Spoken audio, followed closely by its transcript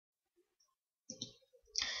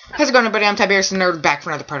How's it going, everybody? I'm Tiberius and Nerd, back for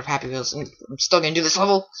another part of Happy Wheels, and I'm still gonna do this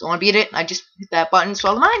level, so I wanna beat it. I just hit that button so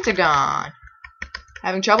all the mines are gone.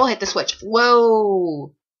 Having trouble? Hit the switch.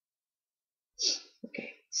 Whoa! Okay,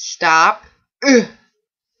 stop. Ugh.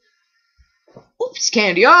 Oops,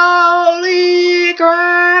 candy. Holy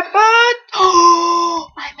crap! Oh,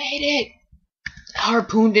 I made it!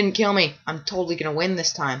 Harpoon didn't kill me. I'm totally gonna win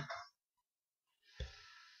this time.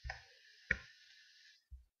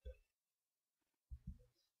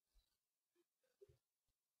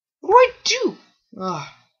 What do I do? Ugh.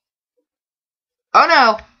 Oh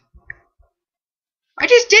no! I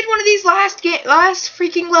just did one of these last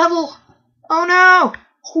freaking level. Oh no!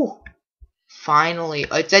 Whew. Finally,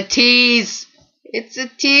 it's a tease. It's a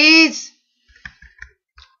tease.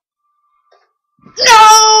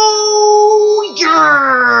 No!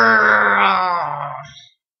 Yeah!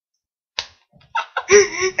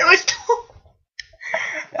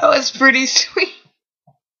 That was pretty sweet.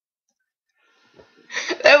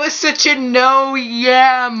 That was such a no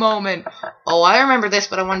yeah moment. Oh, I remember this,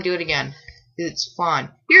 but I want to do it again. It's fun.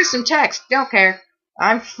 Here's some text. Don't care.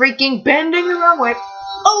 I'm freaking bending the wrong way.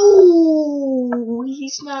 Oh,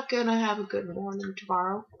 he's not gonna have a good morning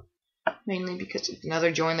tomorrow. Mainly because of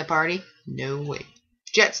another join the party. No way.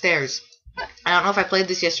 Jet stairs. I don't know if I played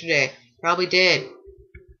this yesterday. Probably did.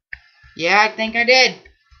 Yeah, I think I did.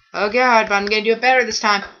 Oh god, but I'm gonna do it better this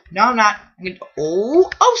time. No, I'm not. I'm gonna.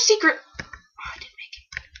 Oh, secret. Oh, I didn't make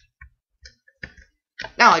it.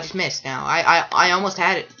 No, I just missed. Now I almost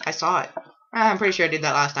had it. I saw it. I'm pretty sure I did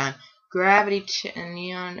that last time. Gravity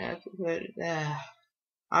neon.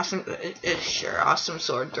 Awesome. Sure, awesome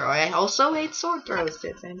sword throw. I also hate sword throws,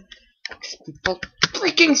 Tiffin. People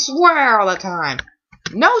freaking swear all the time.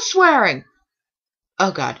 No swearing.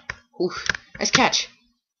 Oh god. Oof. Nice catch.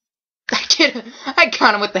 I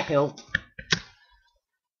got him with the hilt.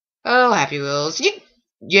 Oh, Happy Wheels.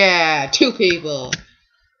 Yeah, 2 people.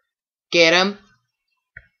 Get him.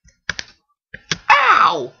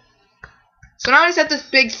 Ow! So now I just have this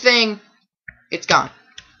big thing. It's gone.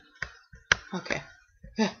 Okay.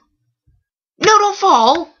 No, don't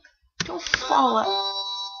fall. Don't fall out.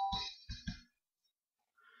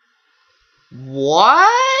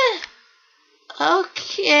 What?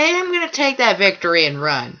 Okay, I'm gonna take that victory and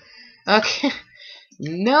run. Okay.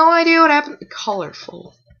 No idea what happened.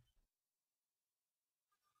 Colorful.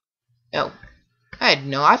 Oh.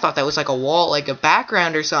 I thought that was like a wall, like a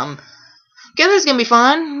background or something. Okay, this is gonna be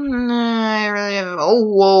fun. I really have. Oh,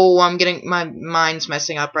 whoa! I'm getting my mind's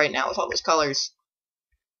messing up right now with all those colors.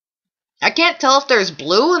 I can't tell if there's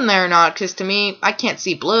blue in there or not, because to me, I can't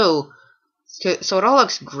see blue, so it all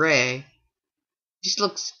looks gray. It just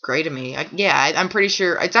looks gray to me. I'm pretty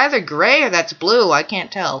sure it's either gray or that's blue. I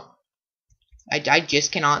can't tell. I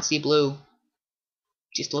just cannot see blue. It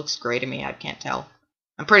just looks gray to me. I can't tell.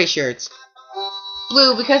 I'm pretty sure it's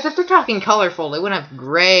blue, because if they're talking colorful, they wouldn't have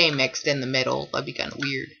gray mixed in the middle. That'd be kind of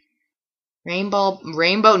weird. Rainbow,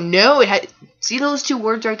 no, it had, see those 2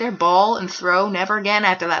 words right there, ball and throw, never again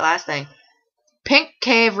after that last thing. Pink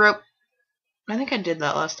cave rope, I think I did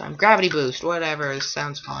that last time. Gravity boost, whatever, this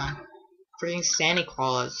sounds fun. Freaking Santa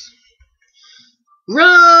Claus.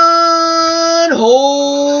 Run!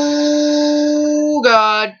 Oh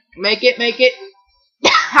god, make it.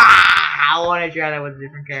 I want to try that with a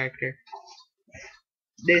different character.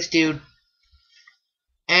 This dude.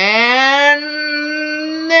 And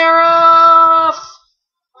they're off!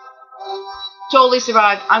 Totally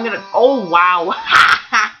survived. I'm gonna. Oh, wow.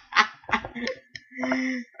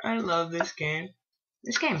 I love this game.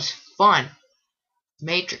 This game's fun.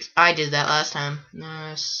 Matrix. I did that last time.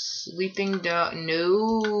 Sleeping Dog.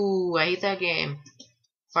 No. I hate that game.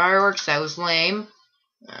 Fireworks. That was lame.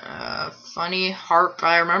 Funny harp.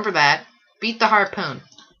 I remember that. Beat the harpoon.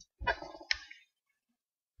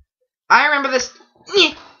 I remember this.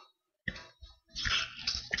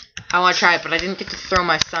 I want to try it, but I didn't get to throw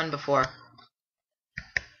my son before.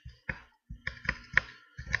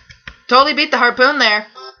 Totally beat the harpoon there.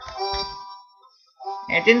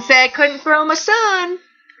 And it didn't say I couldn't throw my son.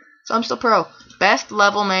 So I'm still pro. Best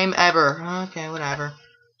level name ever. Okay, whatever.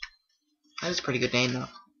 That's a pretty good name, though.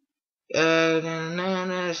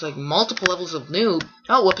 There's like multiple levels of noob.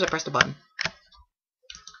 Oh, whoops, I pressed a button.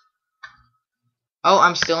 Oh,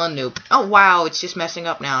 I'm still a noob. Oh, wow, it's just messing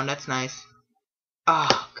up now, and that's nice.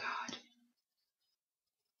 Oh, God.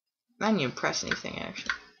 I didn't even press anything,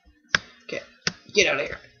 actually. Okay, get out of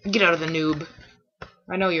here. Get out of the noob.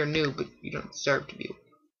 I know you're a noob, but you don't deserve to be.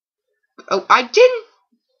 Oh, I didn't!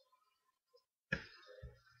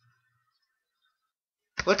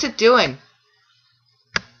 What's it doing?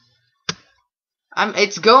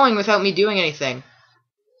 It's going without me doing anything.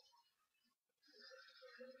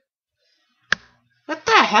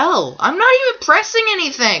 hell? I'm not even pressing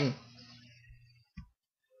anything.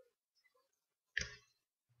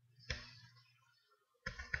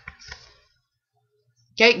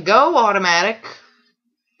 Okay, go automatic.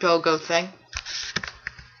 Go thing.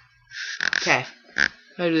 Okay.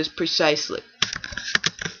 I do this precisely.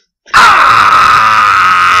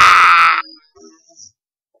 Ah!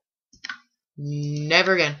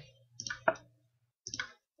 Never again.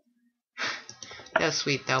 That was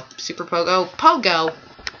sweet though. Super Pogo. Pogo!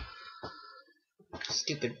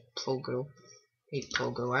 Stupid Pogo. Hate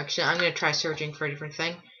Pogo. Actually, I'm gonna try searching for a different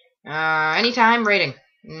thing. Anytime rating.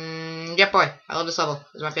 Jet Boy. I love this level.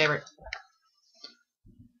 It's my favorite.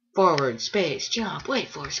 Forward, space, jump, wait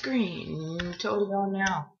for screen. Totally going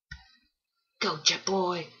now. Go, Jet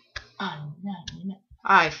Boy. Oh, no.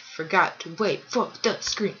 I forgot to wait for the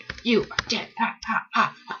screen. You are dead. Ha ha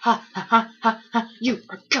ha ha ha ha ha ha. You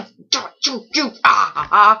are gonna die. You ha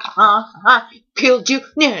ha ha ha. Killed you.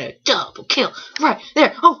 Yeah, double kill right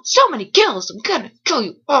there. Oh, so many kills. I'm gonna kill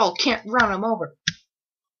you all. Can't run them over.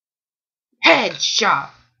 Headshot.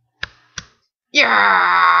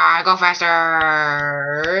 Yeah, go faster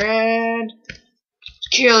and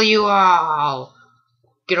kill you all.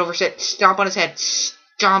 Get over, sit, stomp on his head,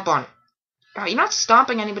 stomp on it. Oh, you're not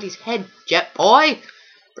stomping anybody's head, Jet Boy.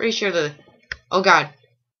 Pretty sure the. Oh God.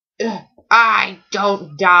 Ugh. I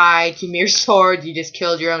don't die to mere sword. You just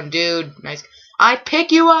killed your own dude. Nice. I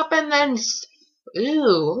pick you up and then.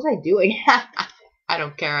 Ooh, what was I doing? I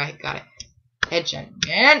don't care. I got it. Headshot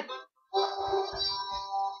again.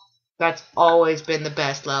 That's always been the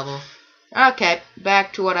best level. Okay,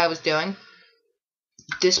 back to what I was doing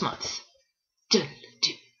this month. No,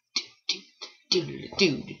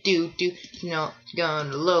 it's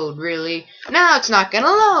gonna load, really. No, it's not gonna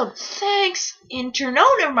load. Thanks, intern.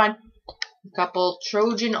 Oh, never mind. Couple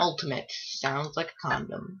Trojan Ultimate. Sounds like a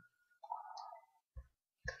condom.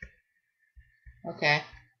 Okay.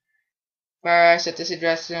 First, set this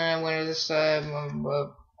address and when is this?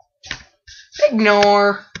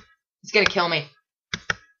 Ignore. It's gonna kill me.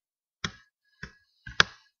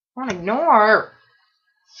 Don't ignore.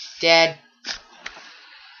 Dead.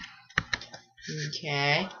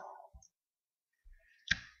 Okay.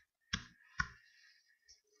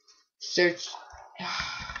 Search.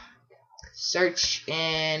 Search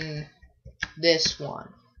in this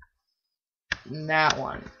one. That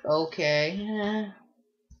one. Okay.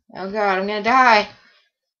 Oh God, I'm gonna die.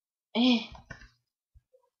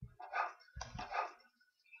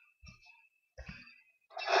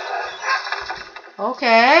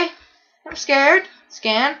 Okay. I'm scared.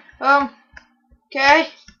 Scan. Okay.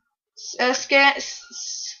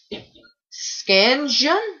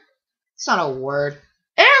 Scansion? It's not a word.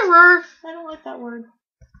 Error! I don't like that word.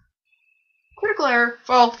 Critical error.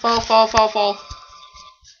 Fall.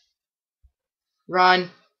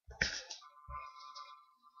 Run.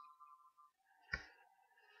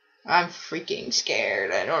 I'm freaking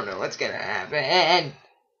scared. I don't know what's gonna happen.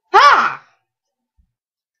 Ha!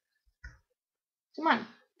 Come on.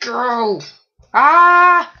 Go.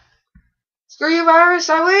 Ah! Screw you, virus.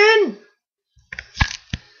 I win.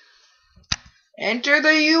 Enter the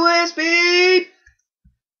USB.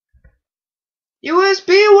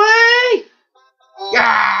 USB way.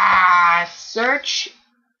 Yeah. Search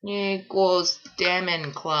equals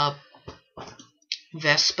Damon Club.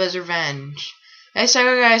 Vespa's Revenge. Hey,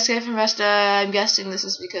 sorry guys, Escape from Vesta. I'm guessing this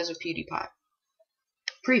is because of PewDiePie.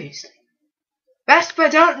 Previously. Vespa,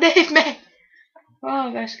 don't leave me!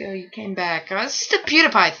 Oh, Vespa, you came back. Oh, this is the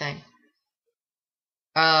PewDiePie thing.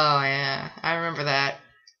 Oh, yeah. I remember that.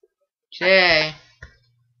 Jay.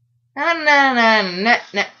 Hey,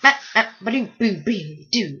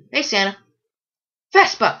 Santa.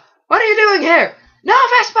 Vespa! What are you doing here? No,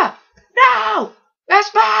 Vespa! No!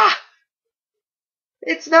 Vespa!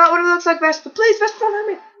 It's not what it looks like, Vespa. Please, Vespa, don't hurt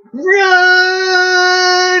me.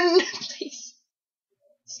 Run! Please.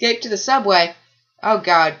 Escape to the subway. Oh,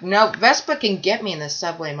 God. No, Vespa can get me in the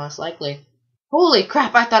subway, most likely. Holy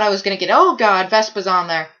crap, I thought I was going to get... Oh, God, Vespa's on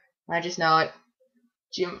there. I just know it.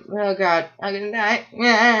 Oh, God. I'm going to die.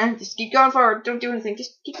 Just keep going forward. Don't do anything.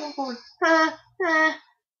 Just keep going forward. I'm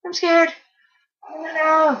scared.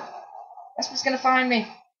 No. Vespa's going to find me.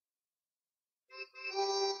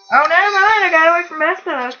 Oh, never mind. I got away from Vespa.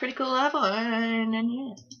 That was a pretty cool level. And then,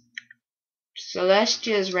 yeah.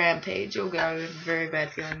 Celestia's Rampage. Oh, God. I have a very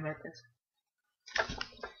bad feeling about this.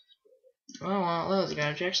 Oh, well, I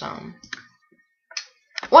gotta check something.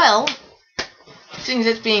 Well, seeing as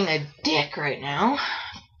it's being a dick right now,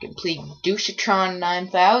 complete Douchatron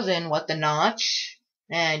 9000, what the notch,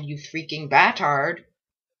 and you freaking batard,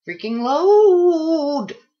 freaking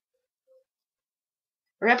load.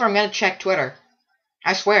 Remember, I'm gonna check Twitter.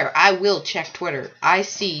 I swear, I will check Twitter. I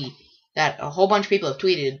see that a whole bunch of people have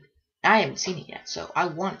tweeted. I haven't seen it yet, so I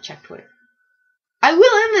want to check Twitter. I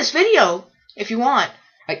will end this video if you want.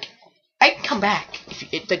 Like, I can come back if you,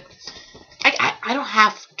 I don't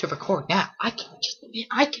have to record now. I can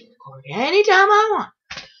record anytime I want.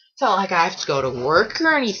 It's not like I have to go to work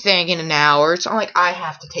or anything in an hour. It's not like I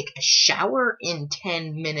have to take a shower in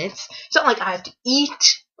 10 minutes. It's not like I have to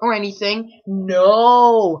eat or anything.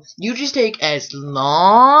 No, you just take as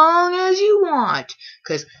long as you want,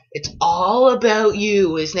 because it's all about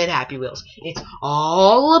you, isn't it, Happy Wheels? It's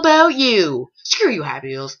all about you. Screw you, Happy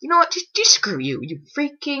Wheels. You know what? Just screw you, you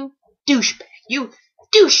freaking douchebag. You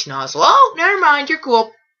douche nozzle. Oh, never mind. You're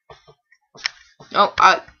cool. Oh,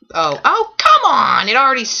 come on. It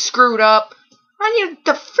already screwed up. I need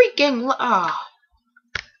the freaking...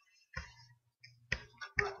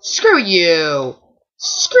 Screw you.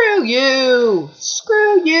 Screw you.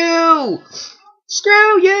 Screw you.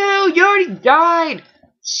 Screw you. You already died.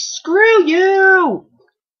 Screw you.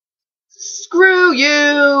 Screw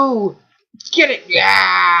you. Get it.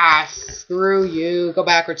 Yeah. Screw you. Go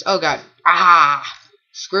backwards. Oh, God.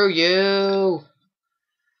 Screw you.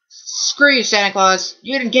 Screw you, Santa Claus.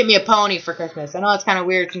 You didn't get me a pony for Christmas. I know it's kind of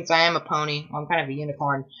weird since I am a pony. Well, I'm kind of a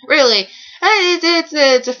unicorn. Really,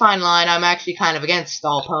 it's a fine line. I'm actually kind of against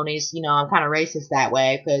all ponies. You know, I'm kind of racist that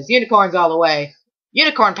way, because unicorns all the way.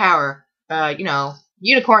 Unicorn power. You know,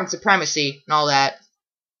 unicorn supremacy and all that.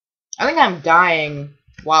 I think I'm dying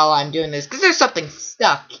while I'm doing this, because there's something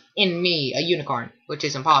stuck in me, a unicorn, which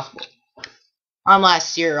is impossible.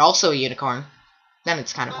 Unless you're also a unicorn. Then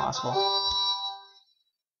it's kind of possible.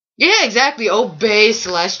 Yeah, exactly. Obey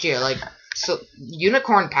Celestia. Like, so,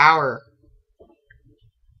 unicorn power.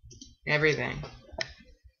 Everything.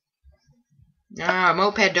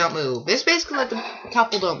 Moped don't move. This basically like the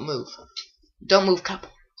couple don't move. Don't move couple.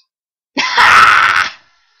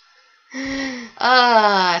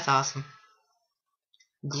 That's awesome.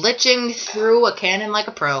 Glitching through a cannon like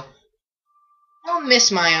a pro. I'll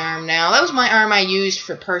miss my arm now. That was my arm I used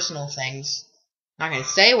for personal things. Not gonna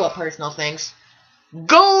say what personal things.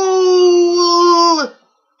 Goal!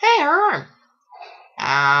 Hey, her arm.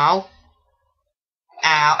 Ow.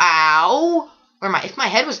 Ow, ow. If my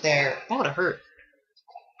head was there, that would have hurt.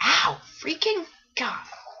 Ow, freaking God.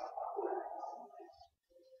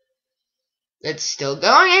 It's still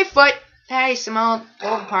going, 8 foot. Hey, some old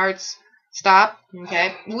parts. Stop.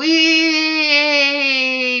 Okay. Wee!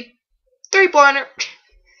 3-pointer.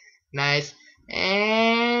 Nice.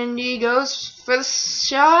 And he goes for the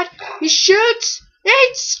shot. He shoots. 8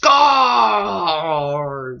 scores.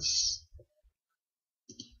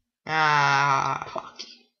 Fuck.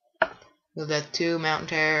 Move that to Mountain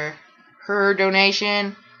Terror. Her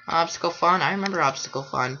donation. Obstacle Fun. I remember Obstacle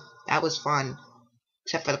Fun. That was fun.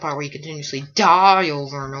 Except for the part where you continuously die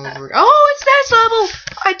over and over. Oh, it's this level.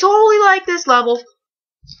 I totally like this level.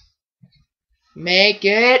 Make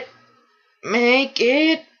it. Make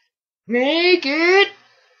it. Make it.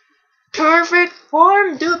 Perfect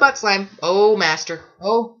form. Do a butt slam. Oh, Master.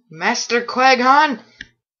 Oh, Master Quaghan.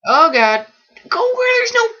 Oh, God. Go where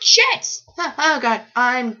there's no jets. Oh, God.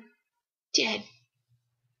 I'm dead.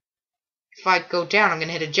 If I go down, I'm going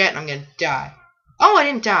to hit a jet and I'm going to die. Oh, I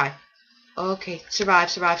didn't die. Okay. Survive,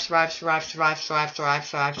 survive, survive, survive, survive, survive, survive,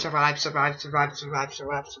 survive, survive, survive, survive, survive,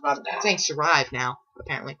 survive, survive. I'm saying survive now,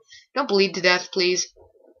 apparently. Don't bleed to death, please.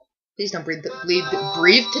 Please don't breathe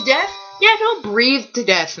to death? Yeah, don't breathe to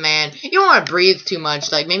death, man. You don't want to breathe too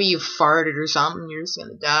much. Like, maybe you farted or something. You're just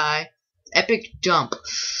gonna die. Epic dump.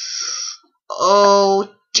 Oh,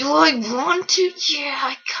 do I want to? Yeah,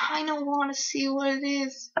 I kind of want to see what it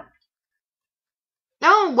is.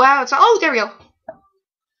 Oh, wow. Oh, there we go.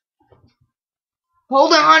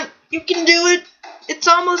 Hold on. You can do it. It's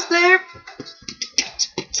almost there.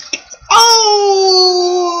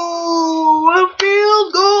 Oh, a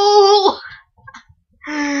field goal.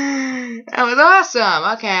 That was awesome.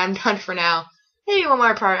 Okay, I'm done for now. Maybe one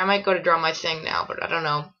more part. I might go to draw my thing now, but I don't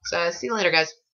know. So, see you later, guys.